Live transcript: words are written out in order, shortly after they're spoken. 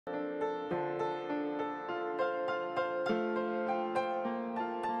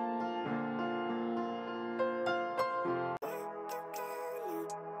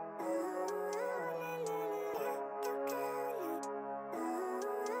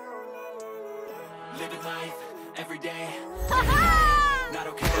living life every day. Not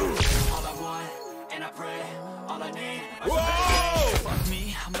okay, all I want, and I pray, all I need are some better days. Fuck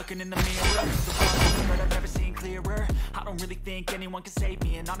me, I'm looking in the mirror, surviving, but I've never seen clearer. I don't really think anyone can save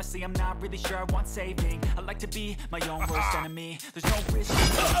me, and honestly I'm not really sure I want saving. I like to be my own worst enemy. There's no risk, I'm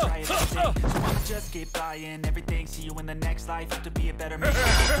try everything, so I'ma just keep buying everything. See you in the next life, have to be a better man.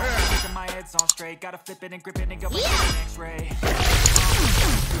 Don't my head's on straight, gotta flip it and grip it and go into the next ray.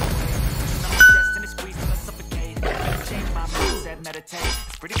 And it's squeezed till I suffocate. Change my mindset, meditate.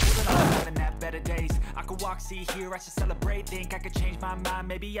 It's pretty cool that I'm having that better days. I could walk, see, hear, I should celebrate. Think I could change my mind,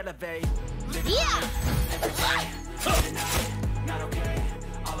 maybe elevate. Living life every day, late at night, not okay.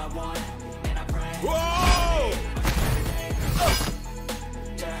 All I want, and I pray. Whoa!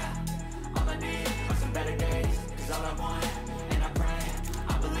 Yeah, all I need are some better days. Cause all I want, and I pray,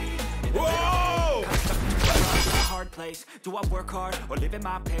 I believe in the better days. Hard place. Do I work hard or live at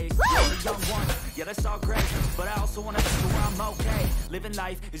my pace? The only young one, yeah, that's all great, but I also wanna make sure I'm okay. Living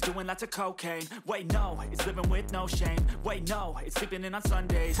life is doing lots of cocaine. Wait, no, it's living with no shame. Wait, no, it's sleeping in on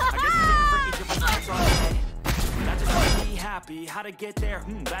Sundays. I guess it's different for each of us all day. And I just wanna be happy. How to get there?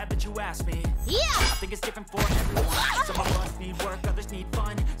 Glad that you asked me. Yeah, I think it's different for everyone. Some of us need work, others need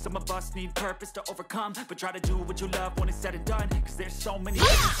fun. Some of us need purpose to overcome. But try to do what you love when it's said and done. Cause there's so many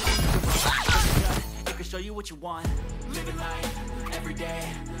it can show you what you want. Living life every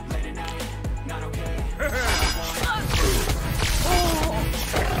day, late at night, not okay.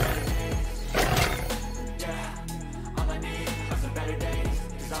 Yeah, all I need are some better days.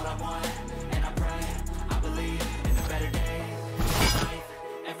 Cause all I want, and I pray, I believe in the better days. Life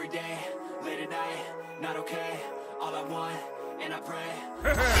every day, late at night, not okay. All I want, and I pray,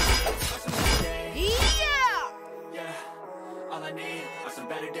 are some better days. Yeah, all I need are some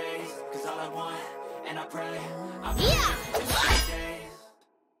better days. Cause all I want, and I pray, I believe in the better days.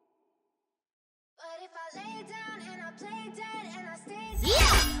 But if I lay down and I play dead and I stay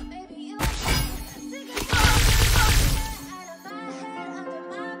dead, baby, you'll sick of out of my head, under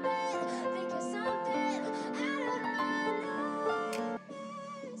my bed, thinking something out of my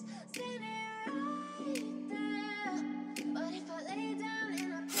nose, standing right there. But if I lay down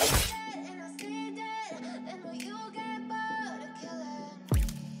and I play dead and I stay dead, then will you get bored of killing?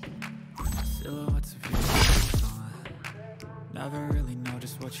 Silhouettes of you on. Never really know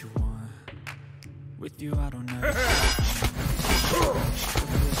just what you want. With you I don't ever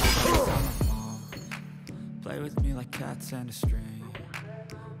play with me like cats and a string.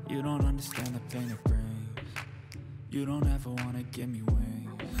 You don't understand the pain it brings. You don't ever wanna give me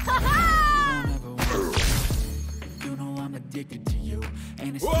wings. You don't ever wanna see. You know I'm addicted to you.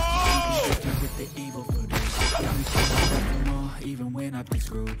 And it's addicted with the evil voodoo. Got me feeling more even when I've been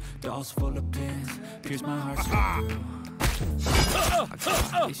screwed. Dolls full of pins, pierce my heart straight through. I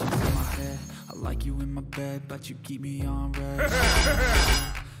got issues in my head. I like you in my bed, but you keep me on red.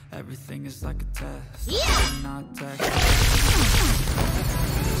 Everything is like a test. I'm not text.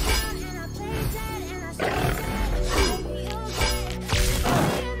 And I play dead and I stay dead, baby, you'll get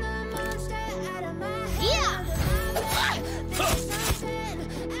the monster out of my head, under my bed, thinking something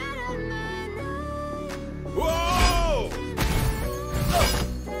out of my nose. Whoa!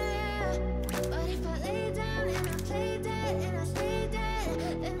 But if I lay down and I play dead and I stay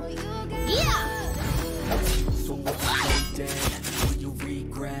dead, then will you get So if you stay dead, will you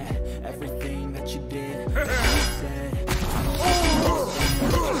regret everything that you did? That you said, I don't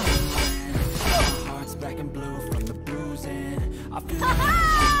understand. My heart's black and blue from the bruising. I feel like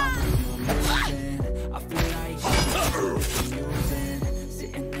I'm losing. I feel like you're using.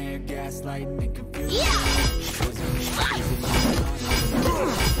 Sitting there gaslighting and confusing.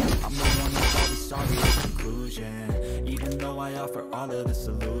 I'm the one that's always sorry in conclusion. Even though I offer all of the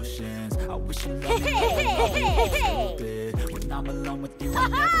solutions, I wish you loved me a little bit. When I'm alone with you, I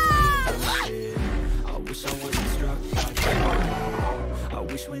never feel it. I wish I wasn't struck by you. I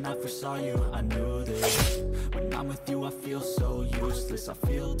wish when I first saw you, I knew this. When I'm with you, I feel so useless. I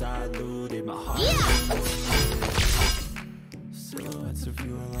feel diluted, my heart is silhouettes of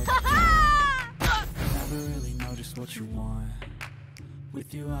you are like never really know just what you want.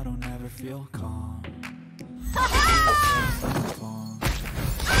 With you I don't ever feel calm.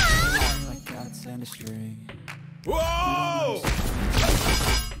 Like cats and a string. Whoa!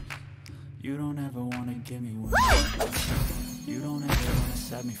 You don't ever wanna give me one. You don't ever wanna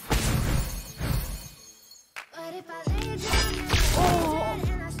set me free. But if I lay down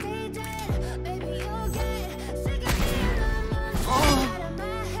and I stay dead, baby, you'll get sick of being the monster out of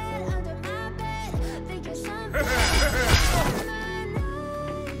my head, under my bed, thinking something out of my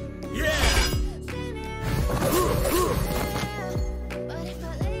nose. Yeah! But if I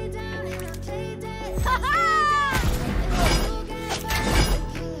lay down and I play dead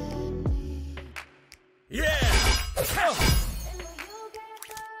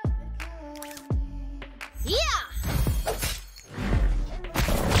Yeah!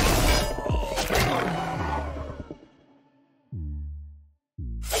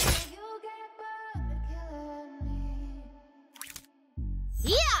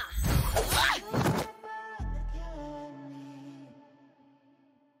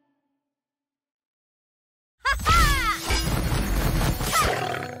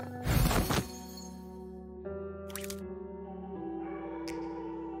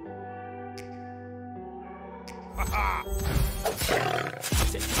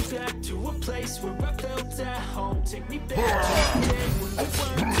 Take me back to a place where I felt at home. Take me back to a day when we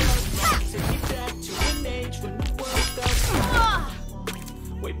weren't alone. Take me back to an age when the world felt small.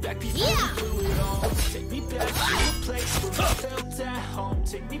 Way back before we blew it all. Take me back to a place where I felt at home.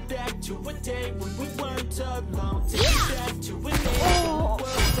 Take me back to a day when we weren't alone. Take me back to an age when the world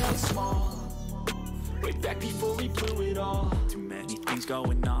felt small. Way back before we blew it all. Too many things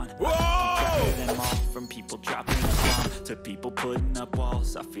going on. Whoa! Them all, from people dropping a bomb to people putting up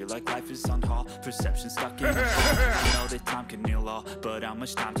walls. I feel like life is on hold, perception stuck in a fall. I know that time can heal all, but how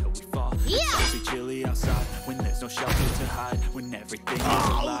much time till we fall? It's awfully chilly outside when there's no shelter to hide. When everything is a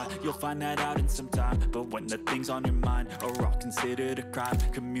lie, you'll find that out in some time. But when the things on your mind are all considered a crime,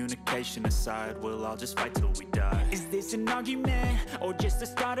 communication aside, we'll all just fight till we die. Is this an argument or just the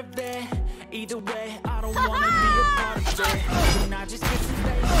start of it? Either way, I don't wanna be a part of it. Can I just get some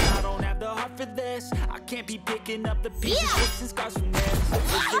space? I don't have the heart for this. I can't be picking up the pieces, fixing scars from this.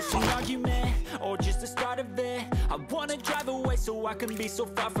 Is this an argument or just the start of it? I wanna drive away so I can be so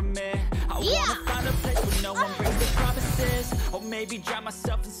far from it. I wanna find a place where no one breaks their promises, or maybe drown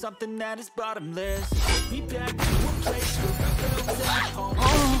myself in something that is bottomless. Take me back to a place where I felt at home.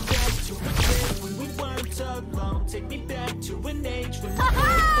 Take me back to a day when we weren't alone. Take me back to an age when the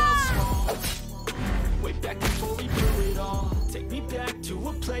world felt small. Way back before we blew it all. Take me back to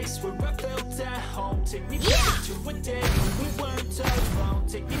a place where I felt at home. Take me back to a day when we weren't alone.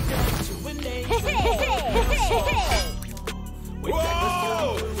 Take me back to an age when the world felt small. Way back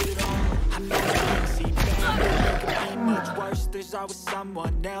before we blew it all. I know I can't see pain, it ain't much worse. There's always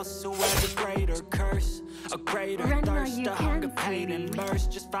someone else who has a greater curse, a greater thirst, a hunger, pain, and mercy.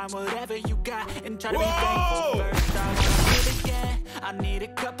 Just find whatever you got and try to be thankful first. I wanna live again. I need a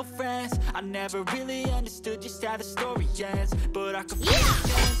couple friends. I never really understood just how the story ends, but I can feel the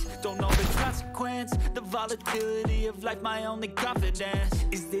chance. Don't know the consequence, the volatility of life, my only confidence.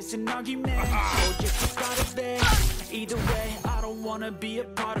 Is this an argument or just the start of it? Either way, I don't wanna be a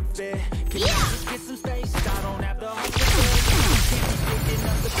part of it. Can I just get some space? I don't have the heart for this. Can't be picking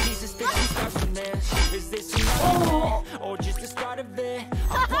up the pieces, fixing scars from this. Is this an argument or just the start of it?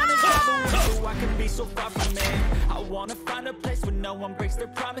 I wanna drive away so I can be so far from it. I wanna find a place where no one breaks their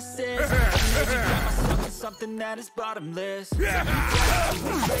promises, or maybe drown myself in something that is bottomless.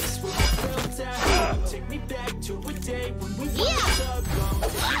 Take me back to a day when we weren't alone.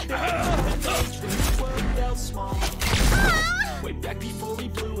 Take me back to an age when the world felt small. Way back before we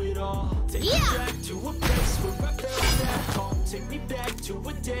blew it all. Take me back to a place where I felt at home. Take me back to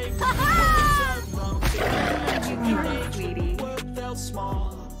a day when we weren't alone. Take me back to an age when the world felt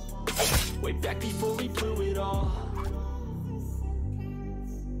small. Way back before we blew it all.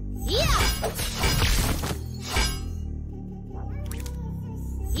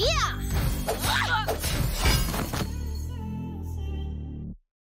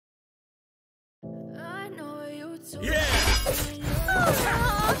 I know you told Yeah!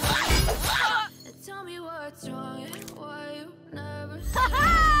 Tell me what's wrong and why you never Stay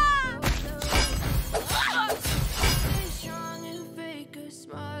strong and fake a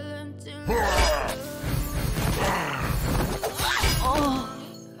smile until It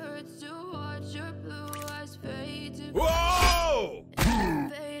hurts to watch your blue eyes fade to Whoa!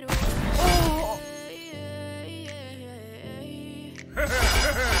 fade away.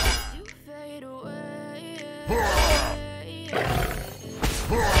 You fade away.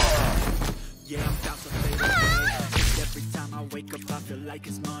 Yeah, I'm about to fade away. Just every time I wake up, I feel like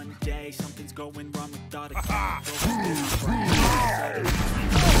it's Monday. Something's going wrong with all the chemicals in my brain.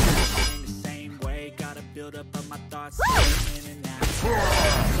 In the same way, gotta build up of my thoughts, in and out.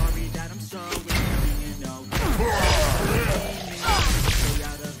 Sorry that I'm so ignorant, you know. Stay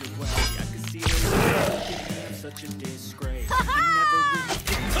out of the way. I can see the way I'm such a disgrace. You never really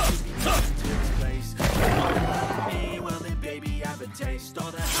think to be put into this place. Me, well then baby, have a taste.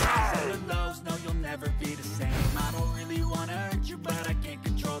 All the highs and the lows, no, you'll never be the same. I don't really wanna hurt you, but I can't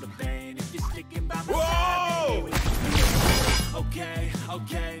control the pain. If you're sticking by my side, maybe we can be okay,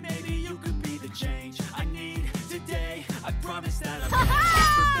 okay, maybe you could be the change I need today. I promise that I've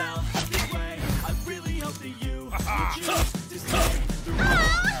never felt this way. I really hope that you will choose to stay through all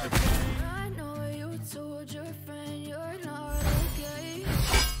the pain. I know you told your friend you're not okay.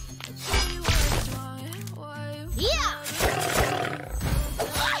 Tell me what's wrong and why you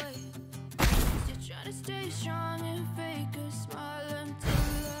You're trying to stay strong and fake a smile until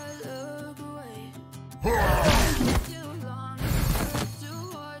I look away. Too long to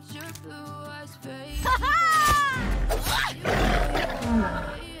watch your blue eyes fade.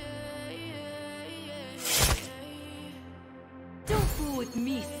 Don't fool with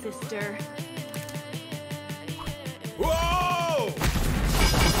me, sister. Whoa!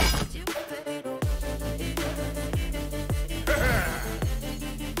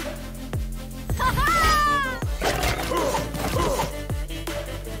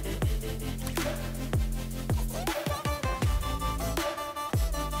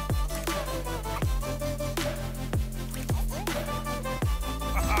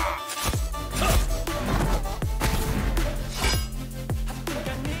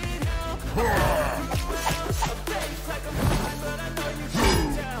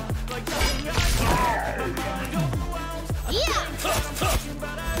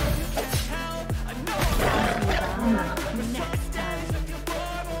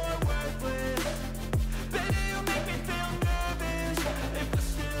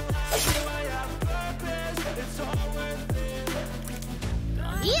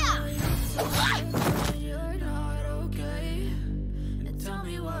 You're not okay. And tell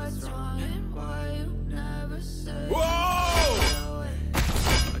me what's wrong and why you never say. Whoa!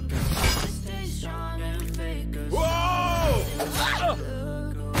 Stay strong and fake a Whoa!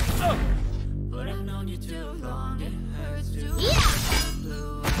 But I've known you too long, it hurts to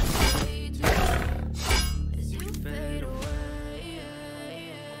blue eyes as you fade away.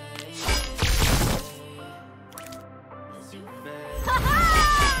 As you fade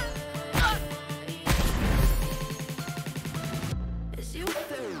as you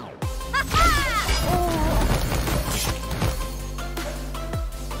fade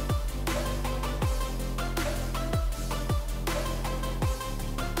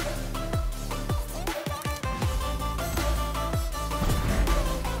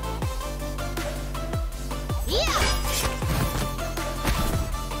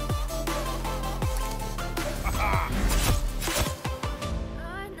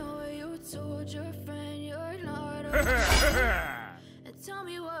I know you told your friend you're not okay. And tell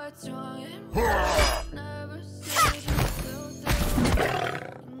me what's wrong and why you never said you felt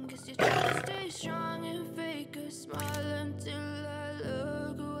that. Guess you're trying to stay strong and fake a smile until I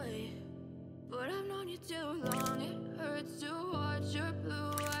look away. But I've known you too long, it hurts to watch your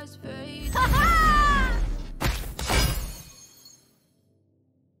blue eyes fade.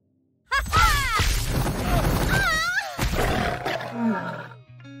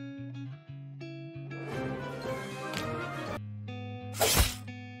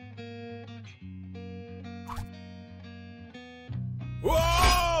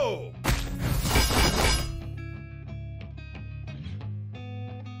 Whoa!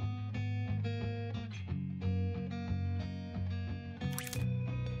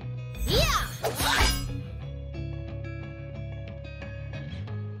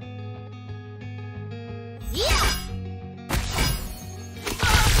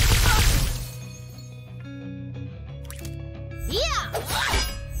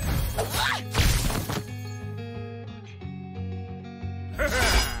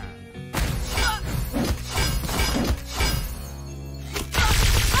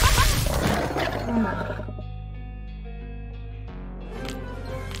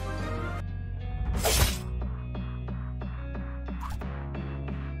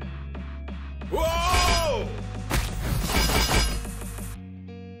 Whoa!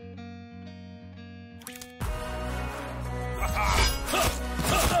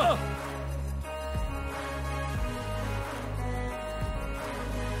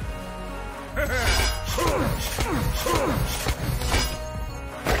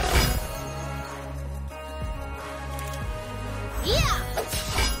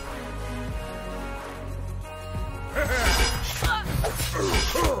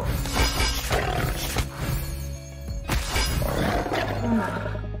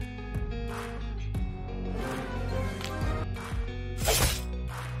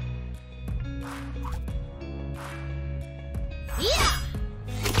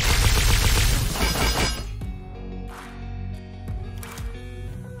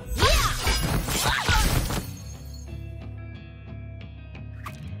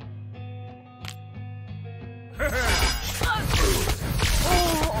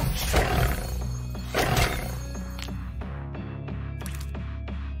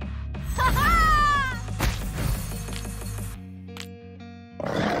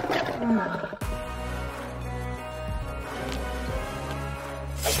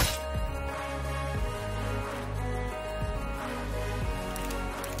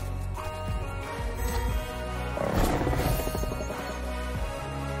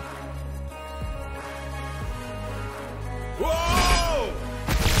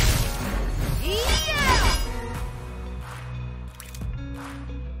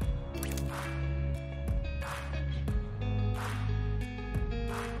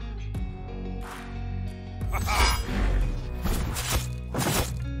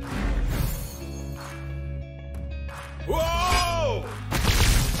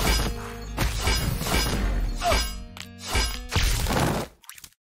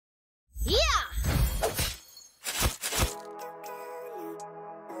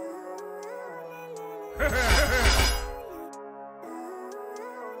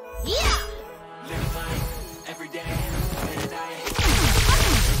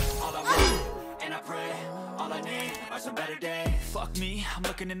 I'm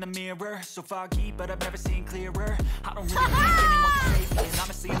looking in the mirror, so foggy, but I've never seen clearer. I don't really think anyone can save me, and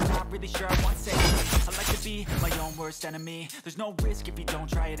honestly, I'm not really sure I want saving. I like to be my own worst enemy. There's no risk if you don't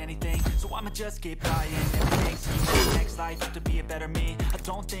try at anything, so I'ma just keep buying everything. See you in the next life, have to be a better me. I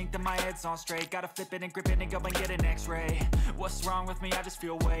don't think that my head's on straight. Gotta flip it and grip it and go and get an x-ray. What's wrong with me? I just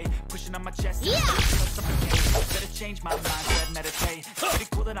feel weight pushing on my chest. Yeah. Better change my mindset, meditate. It's pretty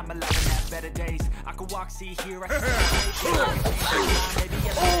cool that I'm alive and have better days. I could walk, see, hear, I can celebrate. Maybe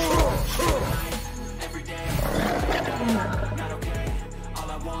every day, not okay. All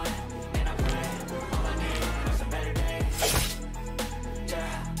I want, and I pray, all I need are some better days.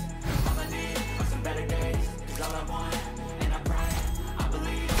 Yeah, all I need are some better days. 'Cause all I want, and I pray, I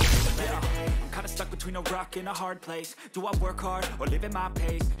believe in the better days. I'm kinda stuck between a rock and a hard place. Do I work hard or live at my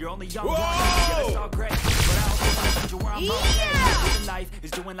pace? You're only young once, yeah, that's all great, but I also wanna find you where I'm okay. Living life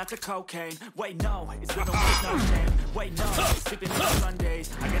is doing lots of cocaine. Wait, no, it's living with no shame. Wait, no, it's sleeping on Sundays.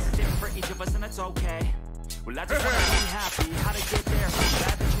 I guess it's different for each of us and that's okay. Well, I just wanna be happy. How to get there? I'm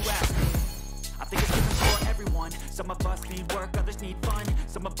glad that you asked me. I think it's different for everyone. Some of us need work, others need fun.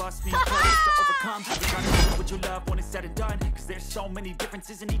 Some of us need purpose to overcome. You're trying to do what you love when it's said and done. 'Cause there's so many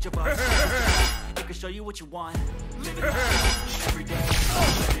differences in each of us. It can show you what you want. Living life every day,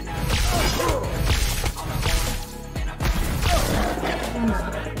 every night. All I want, and I pray,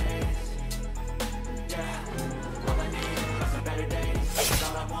 some better days. Yeah, all I need are some better days. That's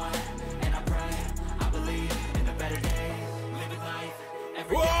all I want, and I pray, I believe in the better days. Living life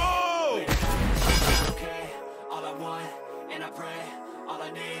every day. Okay, all I want, and I pray, all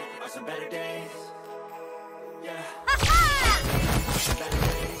I need are some better days. Yeah, some better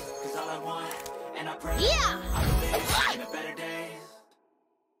days. 'Cause all I want, and I pray, I believe in the better days.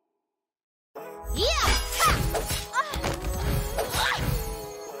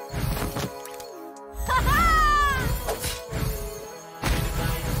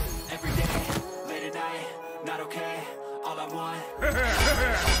 Every day, late at night, not okay. All I want,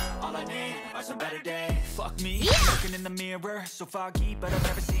 all I need are some better days. Fuck me, looking in the mirror, so foggy, but I've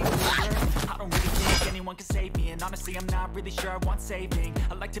never seen clearer. I don't really think anyone can save me, and honestly, I'm not really sure I want saving.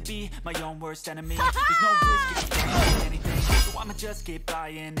 I like to be my own worst enemy. There's no risk if you can't do anything, so I'ma just keep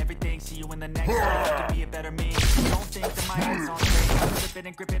buying everything. See you in the next life, have to be a better me. Don't think that my head's on straight. Gotta flip it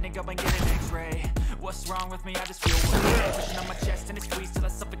and grip it and go and get an x-ray. What's wrong with me? I just feel weight pushing on my chest and it squeezes till I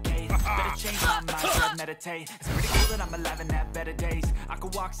suffocate. Better change my mindset, meditate. It's pretty cool that I'm alive and have better days. I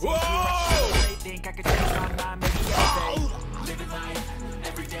could walk, see, hear, I think I could change my mind, maybe every day. Living life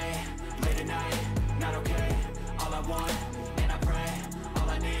every day, late at night, not okay. All I want, and I pray, all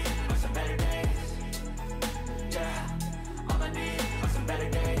I need are some better days. Yeah, all I need are some better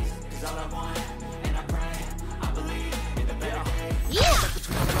days. 'Cause all I want, and I pray, I believe in the better days. Stuck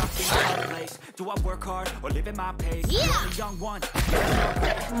between a rock and a hard place. Do I work hard or live at my pace? You're only young once,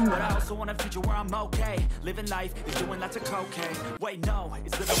 but I also want a future where I'm okay. Living life is doing lots of cocaine. Wait, no,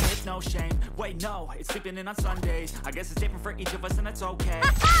 it's living with no shame. Wait, no, it's sleeping in on Sundays. I guess it's different for each of us and that's okay.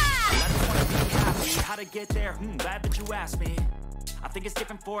 I just wanna be happy. How to get there? Glad that you asked me. I think it's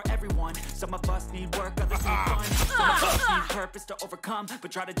different for everyone. Some of us need work, others need fun. Some of us need purpose to overcome.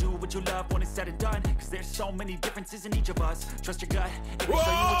 But try to do what you love when it's said and done. 'Cause there's so many differences in each of us. Trust your gut, it will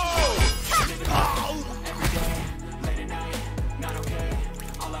show you what you want. Living life every day, late at night, not okay.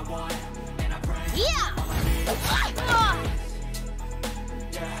 All I want, and I pray, all I need is some better days.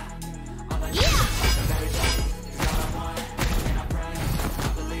 Yeah, all I need is some better days. 'Cause all I want, and I pray, I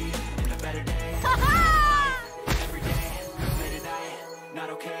believe in the better days. Every day, late at night, not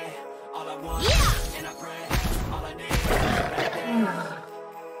okay. All I want, and I pray, all I need is some better days.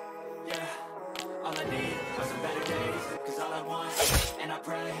 Yeah, all I need are some better days. 'Cause all I want, and I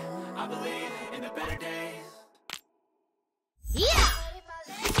pray, I believe in the better days.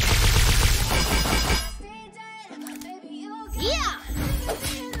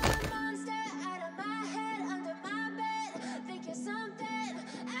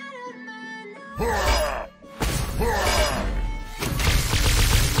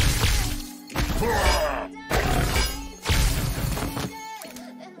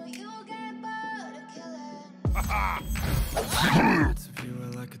 Lots of you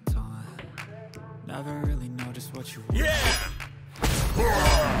are like a taunt. Never really know just what you want. Yeah!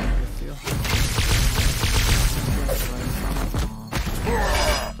 Never feel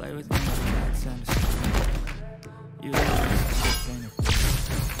play with me like cats and a snake. You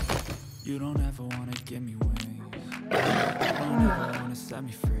You don't ever wanna give me wings. You don't ever wanna set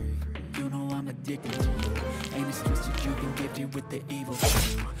me free. You know I'm addicted to you. And it's twisted, you've been gifted with the evil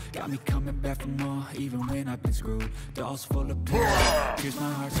too. Got me coming back for more, even when I've been screwed. Dolls full of pills, here's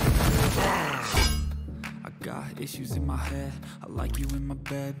my heart so true. I got issues in my head. I like you in my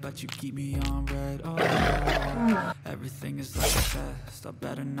bed, but you keep me on red. Oh, everything is like a test. I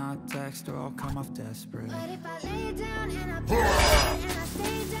better not text or I'll come off desperate. But if I lay down and I play dead and I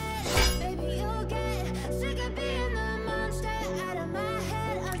stay dead, baby, you'll get sick of being the monster out of my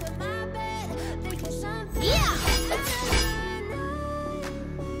head, under my bed, thinking something out of my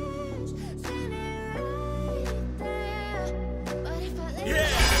nightmares, standing right there. But if I lay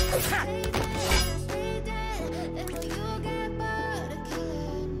down and I play dead and I stay dead, then will you get bored of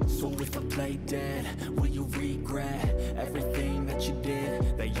killing? So if I play dead, will you regret everything that you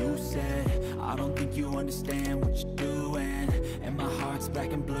did, that you said? I don't think you understand what you're doing, and my heart's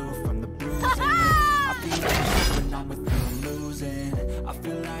black and blue from the bruising. I feel like when I'm with you I'm losing. I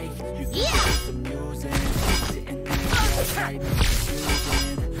feel like you think it's amusing, sitting there right,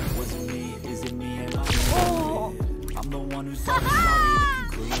 confusing. Was it me? Is it me? Am I I'm the one who's always sorry, the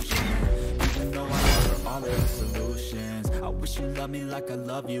conclusion. Even though I know all of the solutions, I wish you loved me like I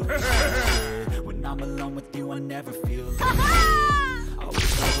love you. When I'm alone with you I never feel it. I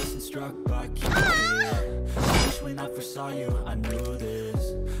wish I wasn't struck by Cupid. I wish when I first saw you I knew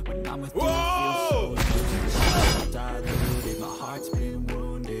this. When I'm with you I feel so diluted. My heart's been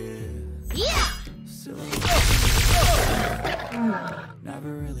wounded. Still never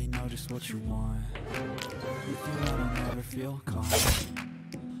really know just what you want. With you I don't ever feel calm.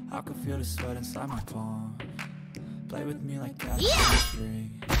 I can feel the sweat inside my palm. Play with me like cats on a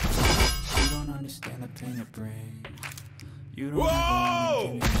string. You don't understand the pain it brings. You don't ever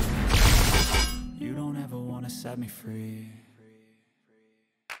wanna give me. You don't ever wanna set me free.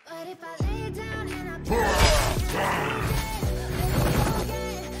 But if I lay down and I play dead, then you'll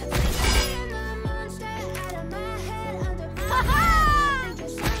get sick of being the monster out of my head, under my bed,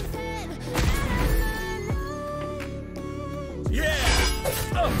 thinking something out of my nightmares. Yeah!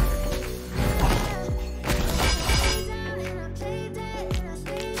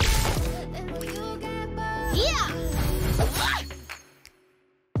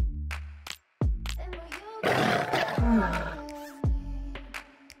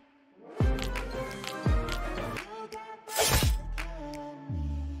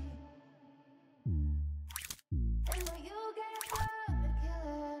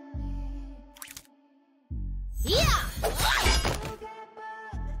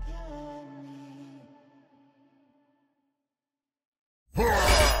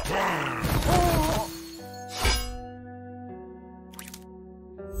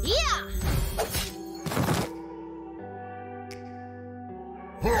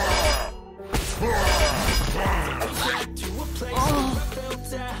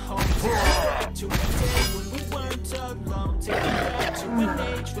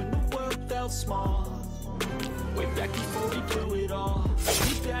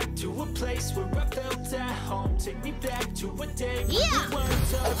 Take me back to a day when we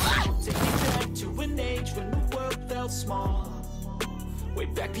weren't alone. Take me back to an age when the world felt small. Way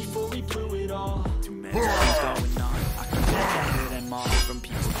back before we blew it all. Too many things going on. I can watch them all. From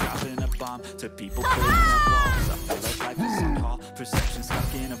people dropping a bomb to people putting up walls. I feel like life is in hall. Perception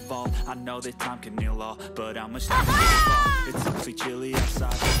stuck in a vault. I know that time can heal all, but how much time can it fall? It's awfully chilly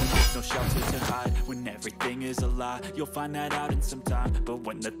outside. When there's no shelter to hide. When everything is a lie. You'll find that out in some time. But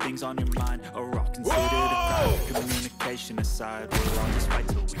when the things on your mind are all considered a crime. Communication aside, we'll all just fight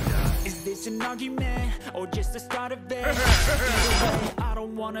till we die. Is this an argument or just the start of it? Either way, I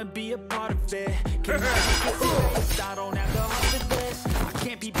don't wanna be a part of it. Can I get erased? I don't have the heart for this. I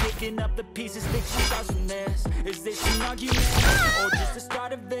can't be picking up the pieces that you lost from this. Is this an argument or just the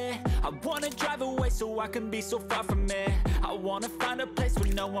start of it? I wanna drive away so I can be so far from it. I wanna find a place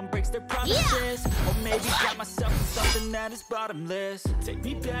where no one breaks their promises. Or maybe got myself in something that is bottomless. Take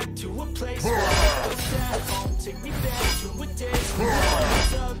me back to a place where I was at home. Take me back to a day when I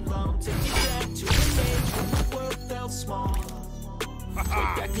was alone. Take me back to an age when the world felt small. Way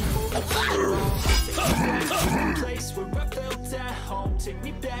back before we blew it all. Take me back to a place where I felt at home. Take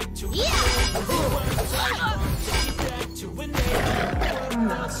me back to a day when the world felt alone. Take me back to an age when the world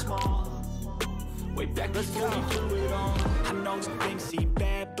felt small. Way back before we blew it all. I know that things seem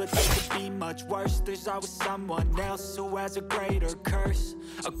bad, but they could be much worse. There's always someone else who has a greater curse,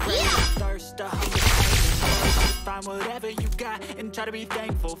 a greater thirst, a hunger, pain. Find whatever you got and try to be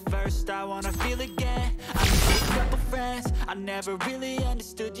thankful first. I wanna feel again. I need a couple friends. I never really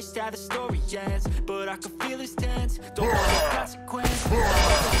understood just how the story ends, but I can feel it's tense. Don't want the consequence. The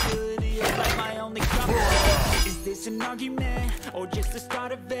possibility feels like my only compass. Is this an argument or just the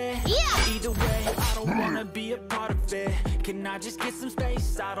start of it? Yeah. Either way, I don't wanna be a part of it. Can I just get some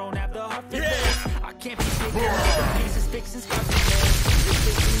space? I don't have the heart for this. I can't be picking up the pieces, fixing scars from this. Is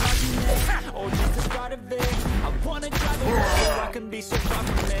this an argument or just the start of it? I wanna drive away so I can be so far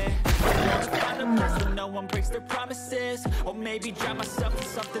from it. I wanna find a place where no one breaks their promises, or maybe drown myself in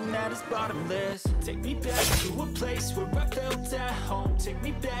something that is bottomless. Take me back to a place where I felt at home. Take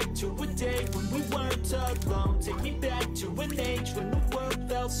me back to a day when we weren't alone. Take me back to an age when the world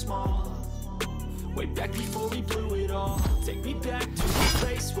felt small, way back before we blew it all. Take me back to a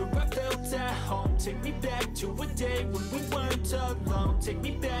place where I felt at home. Take me back to a day when we weren't alone. Take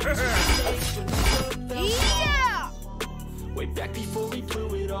me back to an age when the world felt small, way back before we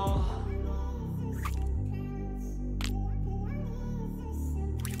blew it all.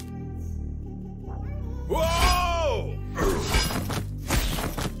 Whoa!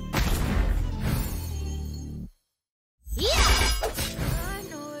 I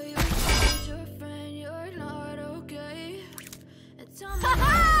know you told your friend you're not okay. And tell me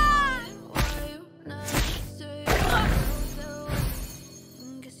why you never say that.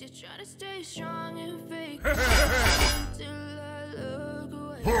 Guess you're trying to stay strong and fake until I look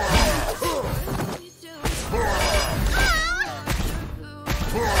away. What you do?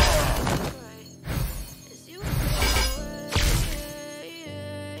 As you fade away.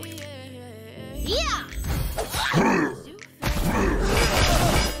 Yeah.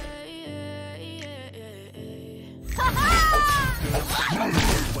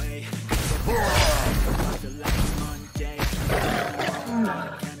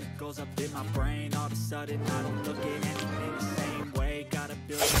 Chemicals up in my brain, all of a sudden I don't look at anything the same way. Gotta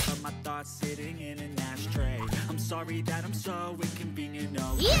build up of my thoughts sitting in an ashtray. I'm sorry that I'm so inconvenient,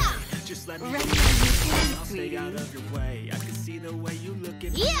 no. Yeah. Just let me be, I'll stay out of your way. I can see the way you look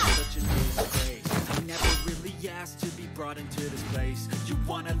at me, such a disgrace. I never really asked to be brought into this place. You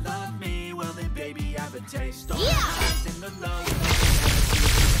wanna love me? Well then baby, I have a taste. All the highs and the lows,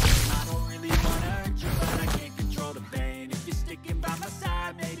 I don't really wanna hurt you, but I can't control the pain. If you're sticking by my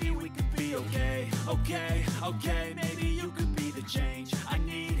side, maybe we could be okay. Okay, maybe you could be the change I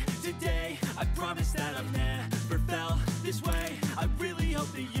need today. I promise that I've never felt this way. I really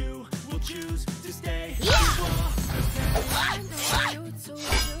hope that you will choose to stay. I know you told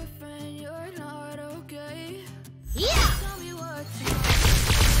your friend you're not okay. Yeah. Tell me what you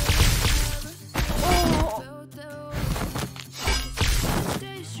felt that way.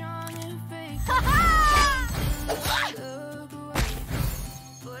 Stay strong and fake. Look away.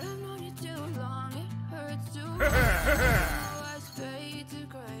 But I've known you too long. It hurts to now I fade to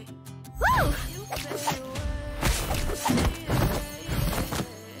gray. You fade away.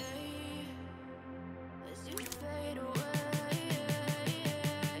 As you fade away.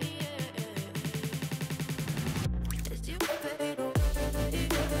 As you fade away.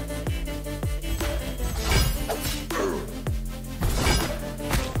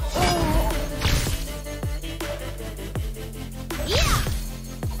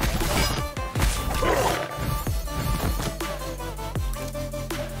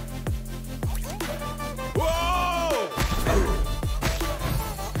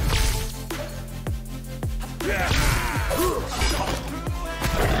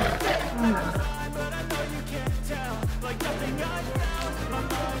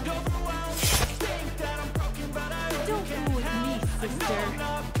 Don't fool with me,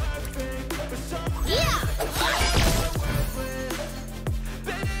 sister. Yeah!